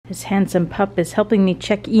This handsome pup is helping me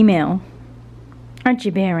check email. Aren't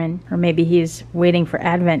you, Baron? Or maybe he's waiting for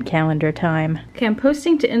advent calendar time. Okay, I'm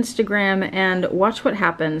posting to Instagram and watch what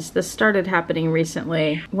happens. This started happening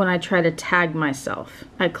recently when I try to tag myself.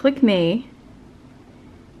 I click me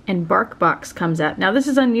and BarkBox comes up. Now this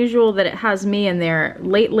is unusual that it has me in there.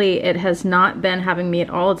 Lately it has not been having me at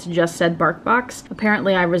all. It's just said BarkBox.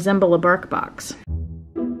 Apparently I resemble a BarkBox.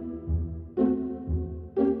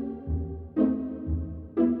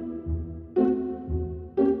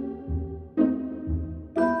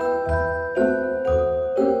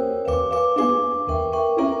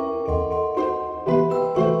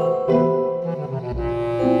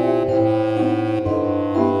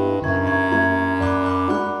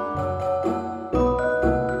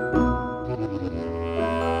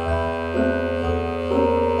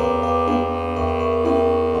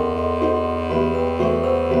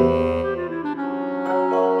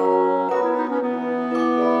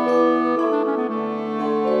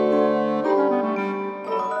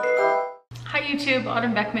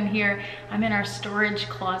 Autumn Beckman here. I'm in our storage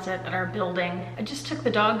closet at our building. I just took the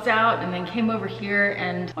dogs out and then came over here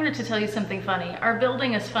and wanted to tell you something funny. Our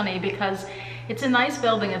building is funny because it's a nice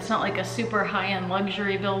building. It's not like a super high-end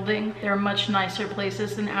luxury building. There are much nicer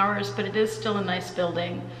places than ours, but it is still a nice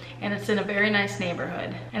building and it's in a very nice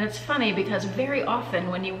neighborhood. And it's funny because very often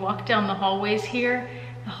when you walk down the hallways here,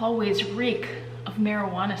 the hallways reek of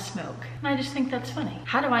marijuana smoke. And I just think that's funny.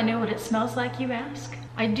 How do I know what it smells like, you ask?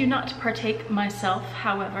 I do not partake myself,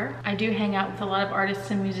 however. I do hang out with a lot of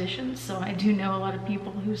artists and musicians, so I do know a lot of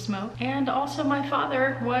people who smoke. And also my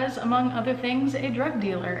father was, among other things, a drug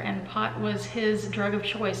dealer, and pot was his drug of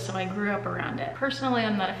choice, so I grew up around it. Personally,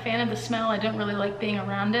 I'm not a fan of the smell. I don't really like being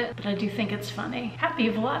around it, but I do think it's funny. Happy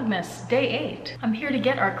Vlogmas, day 8. I'm here to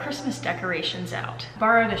get our Christmas decorations out.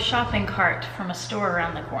 Borrowed a shopping cart from a store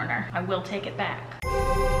around the corner. I will take it back.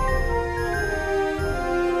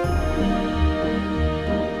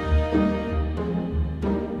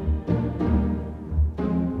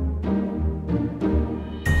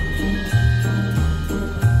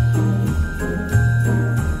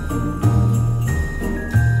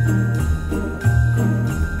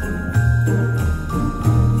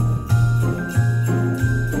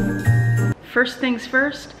 First things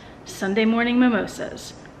first, Sunday morning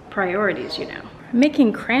mimosas. Priorities, you know.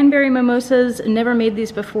 Making cranberry mimosas. Never made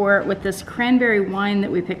these before with this cranberry wine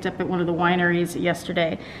that we picked up at one of the wineries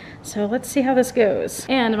yesterday. So let's see how this goes.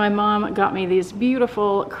 And my mom got me these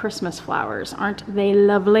beautiful Christmas flowers. Aren't they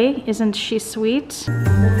lovely? Isn't she sweet?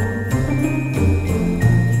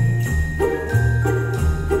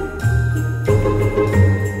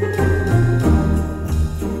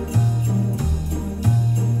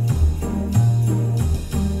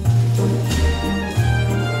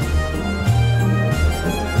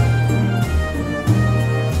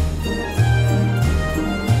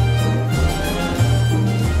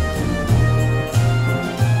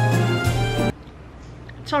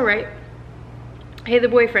 It's all right. Hey, the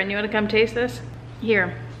boyfriend, you want to come taste this?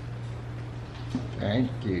 Here. Thank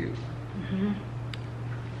you.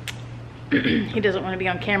 He doesn't want to be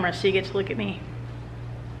on camera, so you get to look at me.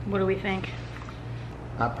 What do we think?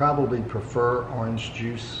 I probably prefer orange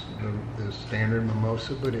juice, the standard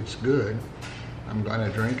mimosa, but it's good. I'm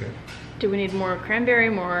gonna drink it. Do we need more cranberry,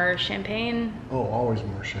 more champagne? Oh, always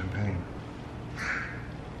more champagne.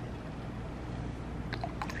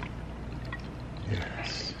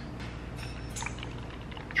 Yes.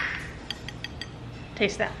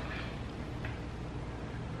 Taste that.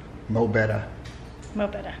 Mo better. Mo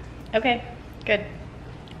better. Okay, good.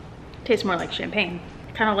 Tastes more like champagne.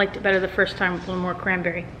 Kind of liked it better the first time with a little more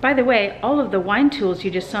cranberry. By the way, all of the wine tools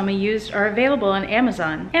you just saw me use are available on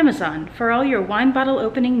Amazon. Amazon, for all your wine bottle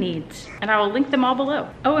opening needs. And I will link them all below.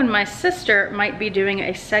 Oh, and my sister might be doing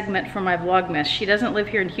a segment for my Vlogmas. She doesn't live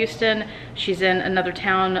here in Houston. She's in another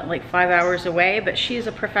town like 5 hours away, but she is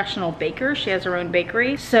a professional baker. She has her own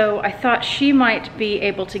bakery. So I thought she might be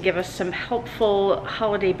able to give us some helpful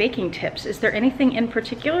holiday baking tips. Is there anything in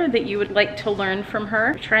particular that you would like to learn from her?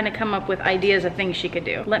 I'm trying to come up with ideas of things she could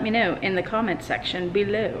do. Let me know in the comment section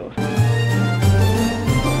below.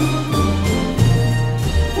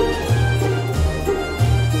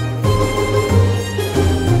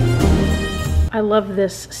 I love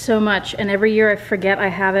this so much, and every year I forget I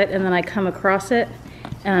have it and then I come across it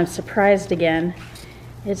and I'm surprised again.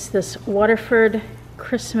 It's this Waterford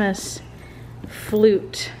Christmas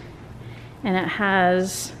flute, and it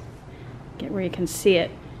has, get where you can see it,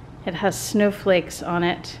 it has snowflakes on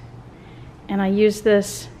it. And I use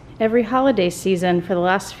this every holiday season for the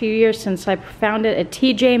last few years since I found it at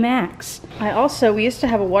TJ Maxx. We used to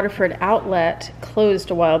have a Waterford outlet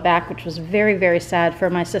closed a while back, which was very, very sad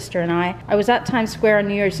for my sister and I. I was at Times Square on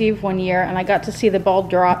New Year's Eve one year and I got to see the ball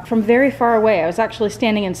drop from very far away. I was actually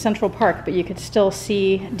standing in Central Park, but you could still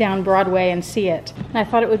see down Broadway and see it. And I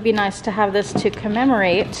thought it would be nice to have this to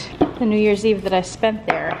commemorate the New Year's Eve that I spent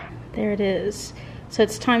there. There it is. So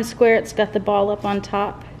it's Times Square, it's got the ball up on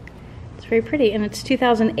top. It's very pretty, and it's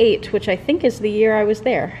 2008, which I think is the year I was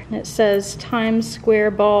there. And it says Times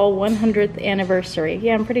Square Ball 100th Anniversary.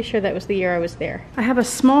 Yeah, I'm pretty sure that was the year I was there. I have a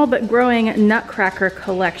small but growing nutcracker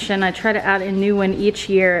collection. I try to add a new one each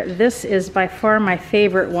year. This is by far my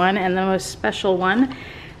favorite one and the most special one.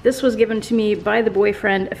 This was given to me by the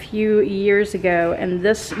boyfriend a few years ago, and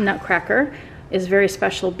this nutcracker is very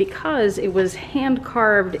special because it was hand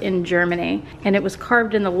carved in Germany, and it was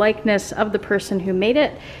carved in the likeness of the person who made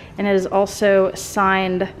it, and it is also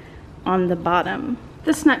signed on the bottom.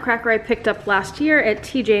 This nutcracker I picked up last year at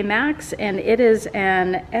TJ Maxx, and it is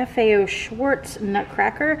an FAO Schwarz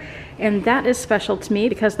nutcracker, and that is special to me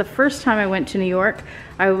because the first time I went to New York,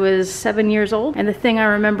 I was 7 years old, and the thing I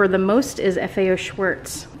remember the most is FAO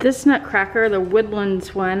Schwarz. This nutcracker, the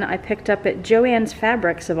Woodlands one, I picked up at Joann's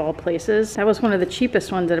Fabrics of all places. That was one of the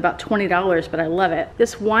cheapest ones at about $20, but I love it.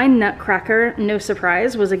 This wine nutcracker, no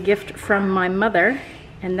surprise, was a gift from my mother,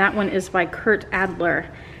 and that one is by Kurt Adler.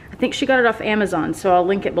 I think she got it off Amazon, so I'll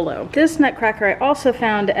link it below. This nutcracker I also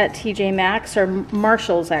found at TJ Maxx, or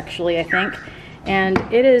Marshall's actually, I think, and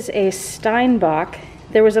it is a Steinbock.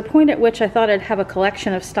 There was a point at which I thought I'd have a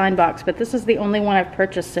collection of Steinbocks, but this is the only one I've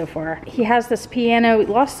purchased so far. He has this piano. It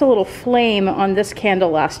lost a little flame on this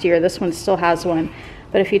candle last year. This one still has one.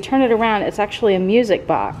 But if you turn it around, it's actually a music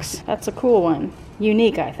box. That's a cool one.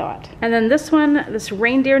 Unique, I thought. And then this one, this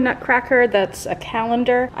reindeer nutcracker, that's a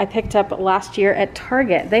calendar, I picked up last year at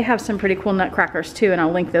Target. They have some pretty cool nutcrackers too, and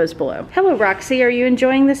I'll link those below. Hello, Roxy, are you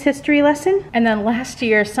enjoying this history lesson? And then last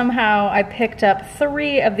year, somehow I picked up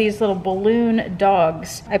 3 of these little balloon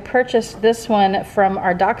dogs. I purchased this one from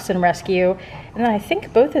our Dachshund Rescue, and then I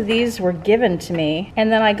think both of these were given to me. And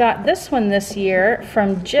then I got this one this year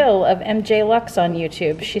from Jill of MJ Lux on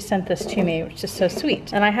YouTube. She sent this to me, which is so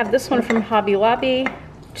sweet. And I have this one from Hobby Lobby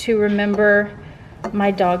to remember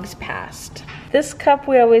my dog's past. This cup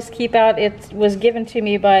we always keep out. It was given to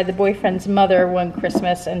me by the boyfriend's mother one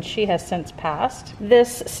Christmas, and she has since passed.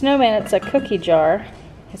 This snowman, it's a cookie jar.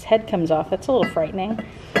 His head comes off. That's a little frightening.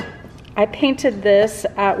 I painted this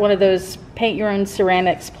at one of those paint your own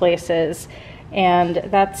ceramics places, and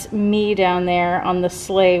that's me down there on the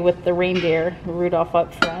sleigh with the reindeer, Rudolph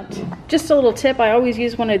up front. Just a little tip, I always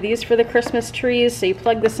use one of these for the Christmas trees. So you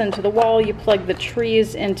plug this into the wall, you plug the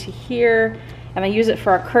trees into here, and I use it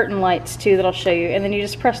for our curtain lights too that I'll show you. And then you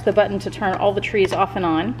just press the button to turn all the trees off and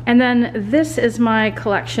on. And then this is my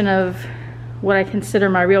collection of what I consider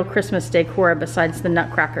my real Christmas decor besides the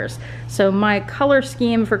nutcrackers. So my color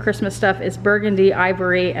scheme for Christmas stuff is burgundy,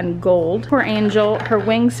 ivory, and gold. Poor Angel, her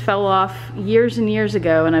wings fell off years and years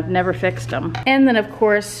ago and I've never fixed them. And then of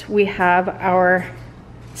course we have our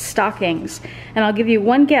stockings. And I'll give you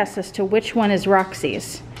one guess as to which one is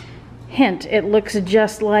Roxy's. Hint, it looks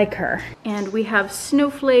just like her. And we have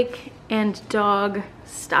snowflake and dog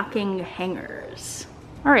stocking hangers.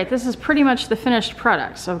 All right, this is pretty much the finished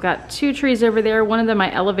product. So I've got 2 trees over there. One of them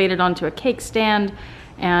I elevated onto a cake stand,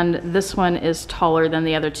 and this one is taller than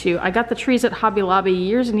the other 2. I got the trees at Hobby Lobby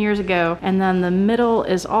years and years ago, and then the middle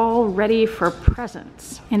is all ready for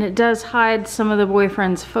presents. And it does hide some of the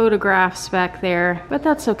boyfriend's photographs back there, but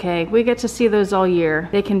that's okay. We get to see those all year.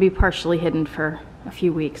 They can be partially hidden for a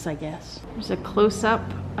few weeks, I guess. There's a close-up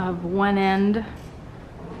of one end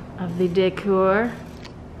of the decor,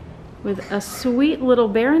 with a sweet little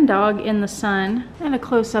Baron dog in the sun, and a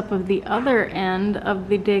close-up of the other end of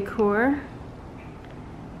the decor.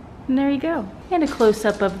 And there you go. And a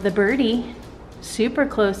close-up of the birdie. Super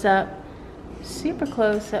close-up. Super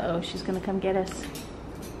close. Uh-oh, she's gonna come get us.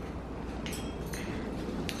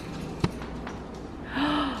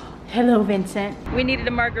 Hello, Vincent. We needed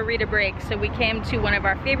a margarita break, so we came to one of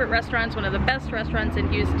our favorite restaurants, one of the best restaurants in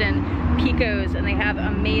Houston, Pico's, and they have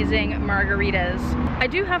amazing margaritas. I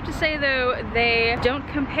do have to say though, they don't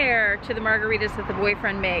compare to the margaritas that the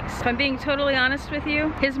boyfriend makes. If I'm being totally honest with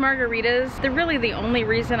you, his margaritas, they're really the only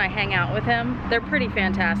reason I hang out with him. They're pretty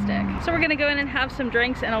fantastic. So we're gonna go in and have some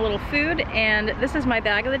drinks and a little food, and this is my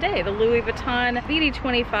bag of the day, the Louis Vuitton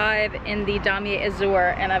BD25 in the Damier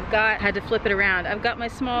Azur, and had to flip it around. I've got my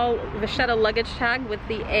small Vachetta luggage tag with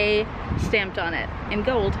the A stamped on it in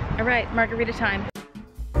gold. All right, margarita time.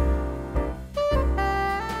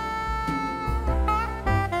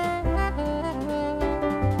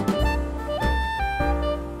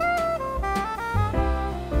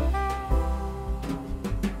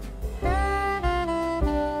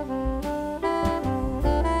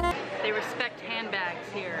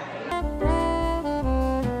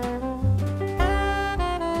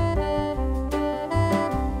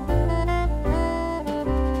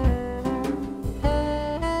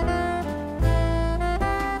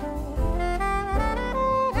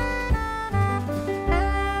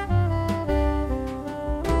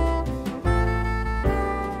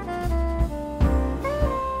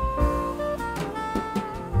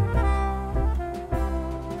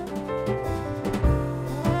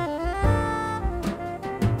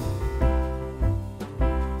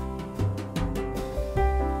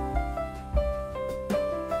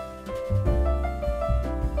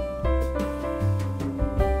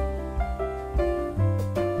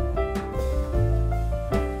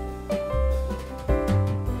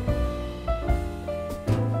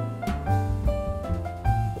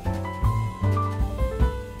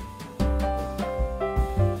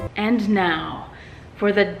 And now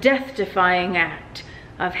for the death-defying act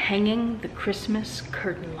of hanging the Christmas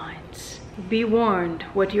curtain lights. Be warned,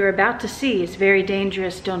 what you're about to see is very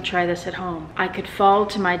dangerous. Don't try this at home. I could fall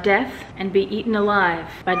to my death and be eaten alive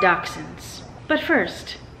by dachshunds. But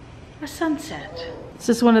first, a sunset. This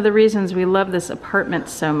is one of the reasons we love this apartment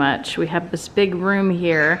so much. We have this big room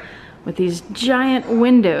here with these giant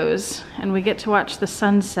windows, and we get to watch the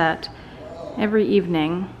sunset every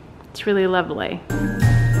evening. It's really lovely.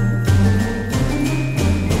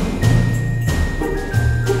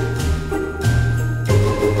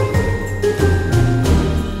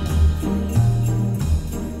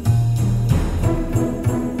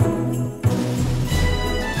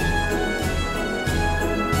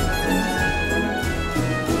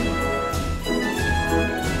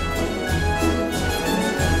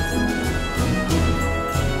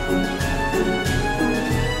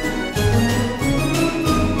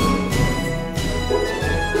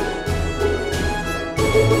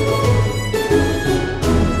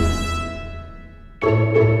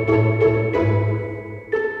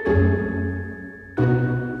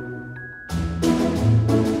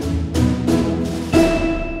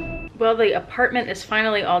 Well, the apartment is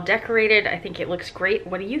finally all decorated. I think it looks great.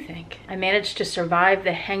 What do you think? I managed to survive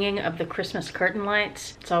the hanging of the Christmas curtain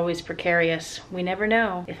lights. It's always precarious. We never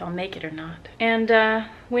know if I'll make it or not. And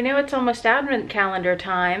we know it's almost Advent calendar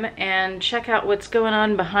time, and check out what's going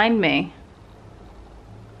on behind me.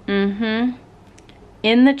 In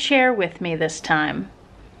the chair with me this time.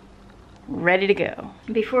 Ready to go.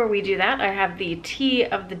 Before we do that, I have the tea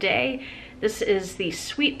of the day. This is the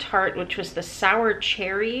Sweet Tart, which was the sour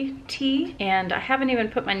cherry tea, and I haven't even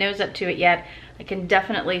put my nose up to it yet. I can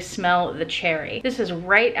definitely smell the cherry. This is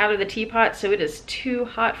right out of the teapot, so it is too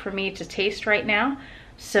hot for me to taste right now.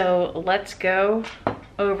 So let's go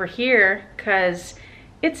over here, because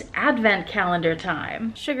it's Advent calendar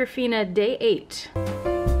time. Sugarfina Day 8.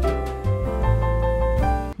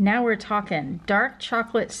 Now we're talking dark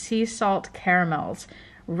chocolate sea salt caramels.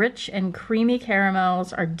 Rich and creamy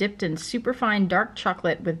caramels are dipped in superfine dark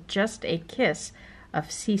chocolate with just a kiss of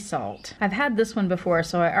sea salt. I've had this one before,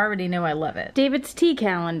 so I already know I love it. David's Tea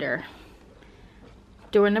Calendar.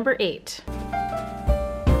 Door number 8.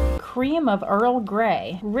 Cream of Earl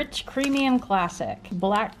Grey. Rich, creamy, and classic.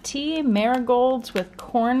 Black tea, marigolds with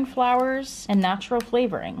corn flowers, and natural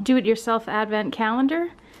flavoring. Do-it-yourself Advent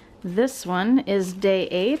calendar. This one is Day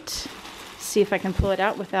 8. See if I can pull it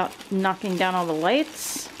out without knocking down all the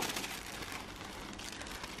lights.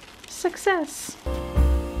 Success!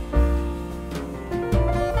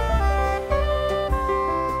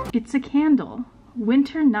 It's a candle.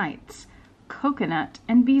 Winter Nights. Coconut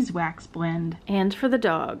and beeswax blend. And for the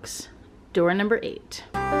dogs. Door number 8.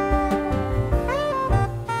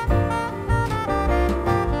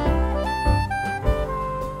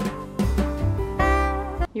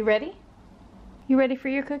 You ready? You ready for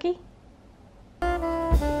your cookie?